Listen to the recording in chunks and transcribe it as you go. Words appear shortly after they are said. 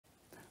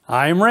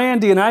I'm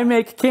Randy and I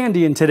make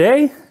candy, and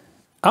today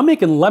I'm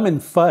making lemon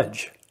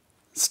fudge.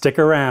 Stick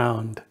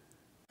around.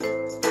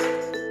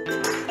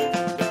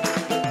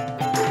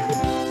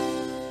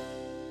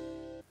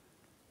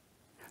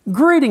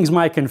 Greetings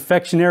my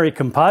confectionery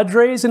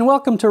compadres, and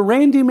welcome to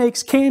Randy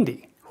Makes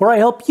Candy, where I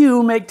help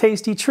you make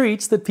tasty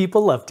treats that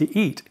people love to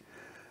eat.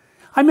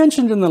 I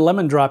mentioned in the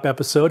lemon drop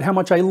episode how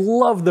much I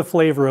love the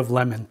flavor of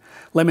lemon.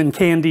 Lemon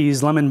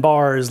candies, lemon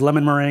bars,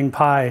 lemon meringue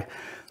pie.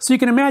 So you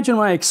can imagine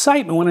my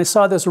excitement when I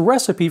saw this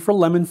recipe for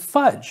lemon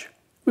fudge.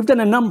 We've done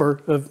a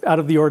number of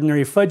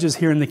out-of-the-ordinary fudges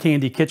here in the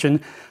candy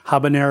kitchen: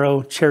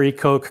 habanero, cherry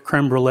coke,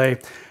 creme brulee.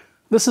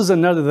 This is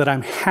another that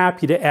I'm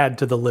happy to add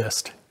to the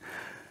list.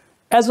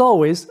 As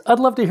always, I'd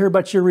love to hear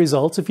about your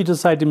results if you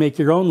decide to make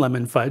your own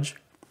lemon fudge,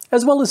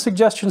 as well as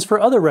suggestions for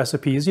other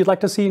recipes you'd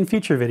like to see in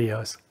future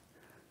videos.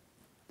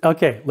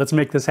 Okay, let's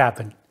make this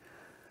happen.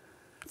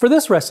 For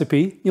this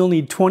recipe, you'll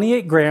need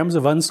 28 grams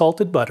of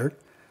unsalted butter,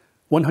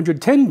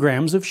 110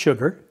 grams of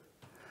sugar,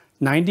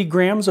 90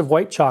 grams of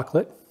white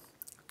chocolate,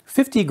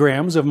 50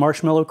 grams of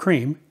marshmallow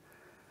cream,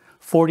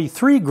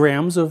 43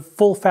 grams of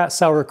full-fat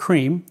sour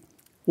cream,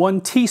 1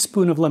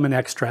 teaspoon of lemon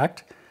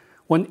extract,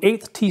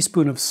 1/8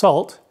 teaspoon of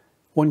salt,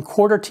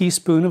 1/4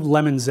 teaspoon of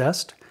lemon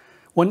zest,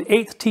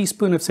 1/8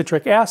 teaspoon of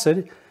citric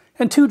acid,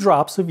 and 2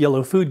 drops of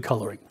yellow food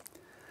coloring.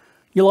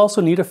 You'll also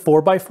need a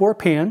 4x4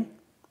 pan,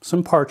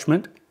 some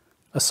parchment,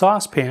 a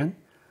saucepan,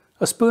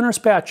 a spoon or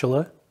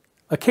spatula,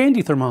 a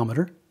candy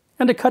thermometer,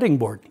 and a cutting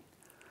board.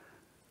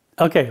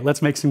 Okay,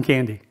 let's make some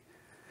candy.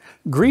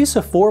 Grease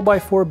a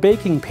 4x4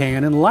 baking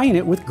pan and line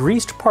it with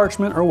greased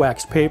parchment or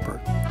wax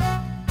paper.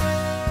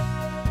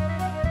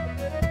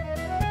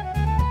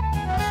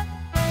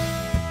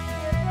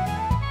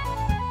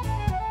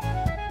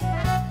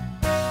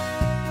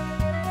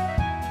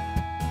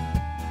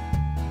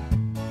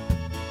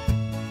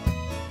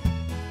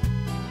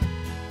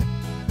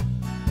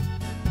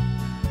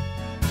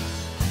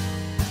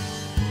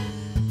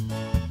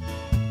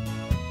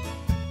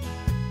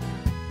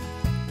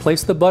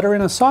 Place the butter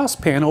in a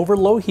saucepan over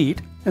low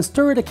heat and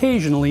stir it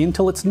occasionally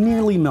until it's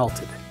nearly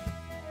melted.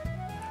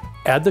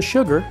 Add the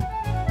sugar,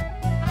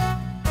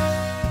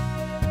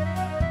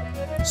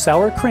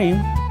 sour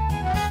cream,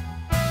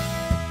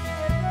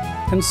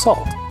 and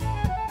salt.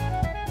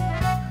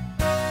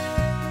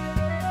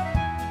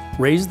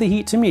 Raise the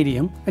heat to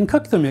medium and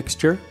cook the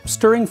mixture,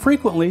 stirring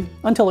frequently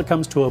until it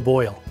comes to a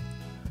boil.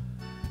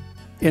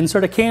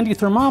 Insert a candy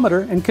thermometer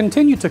and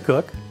continue to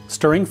cook,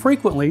 stirring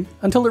frequently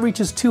until it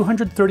reaches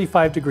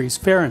 235 degrees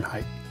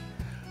Fahrenheit.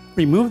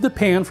 Remove the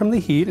pan from the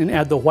heat and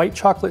add the white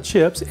chocolate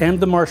chips and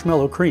the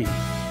marshmallow cream.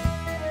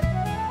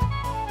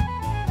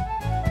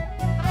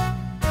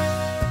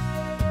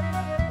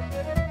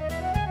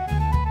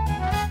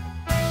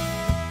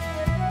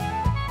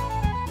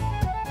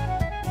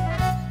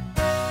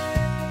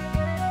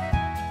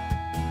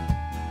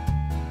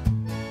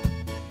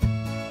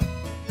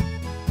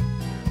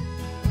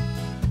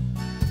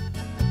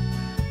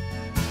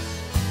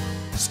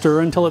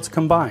 Stir until it's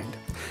combined.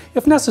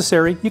 If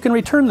necessary, you can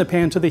return the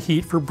pan to the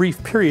heat for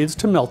brief periods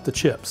to melt the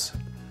chips.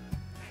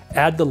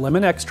 Add the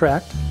lemon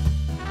extract,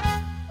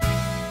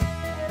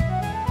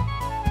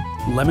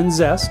 lemon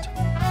zest,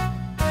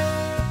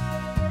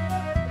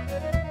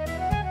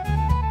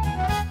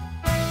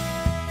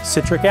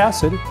 citric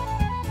acid,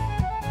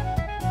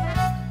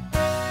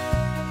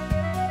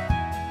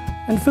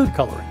 and food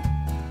coloring.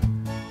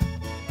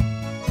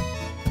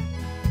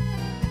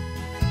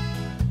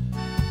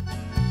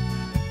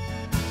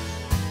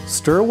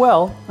 Stir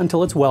well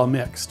until it's well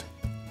mixed.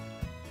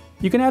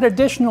 You can add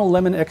additional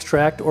lemon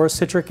extract or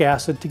citric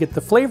acid to get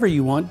the flavor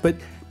you want, but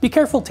be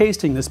careful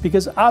tasting this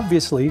because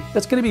obviously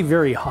it's going to be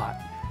very hot.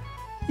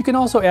 You can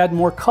also add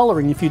more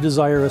coloring if you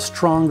desire a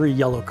stronger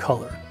yellow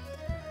color.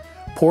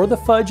 Pour the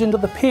fudge into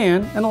the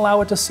pan and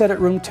allow it to set at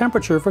room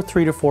temperature for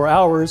 3 to 4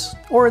 hours,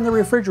 or in the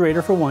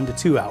refrigerator for 1 to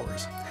 2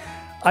 hours.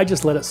 I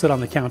just let it sit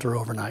on the counter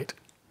overnight.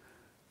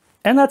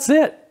 And that's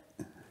it!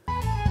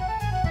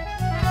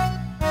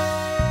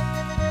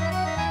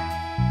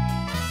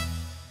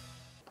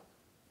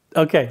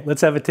 Okay,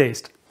 let's have a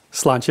taste.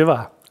 Sláinte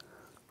vá.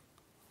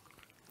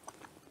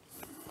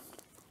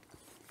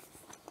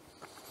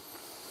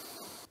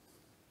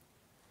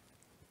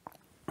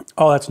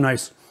 Oh, that's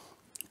nice.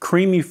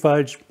 Creamy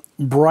fudge,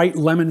 bright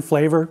lemon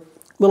flavor,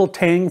 little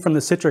tang from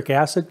the citric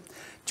acid,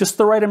 just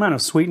the right amount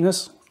of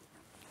sweetness.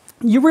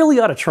 You really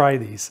ought to try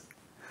these.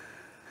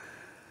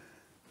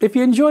 If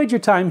you enjoyed your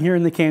time here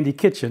in the Candy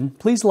Kitchen,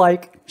 please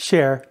like,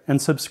 share,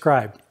 and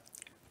subscribe.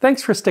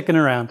 Thanks for sticking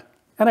around,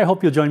 and I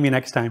hope you'll join me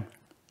next time.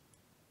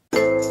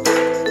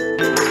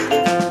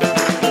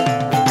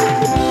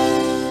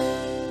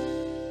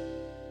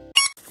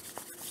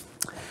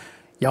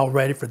 Y'all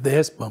ready for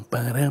this? Bum,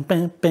 ba, dum,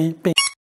 bam, bam, bam.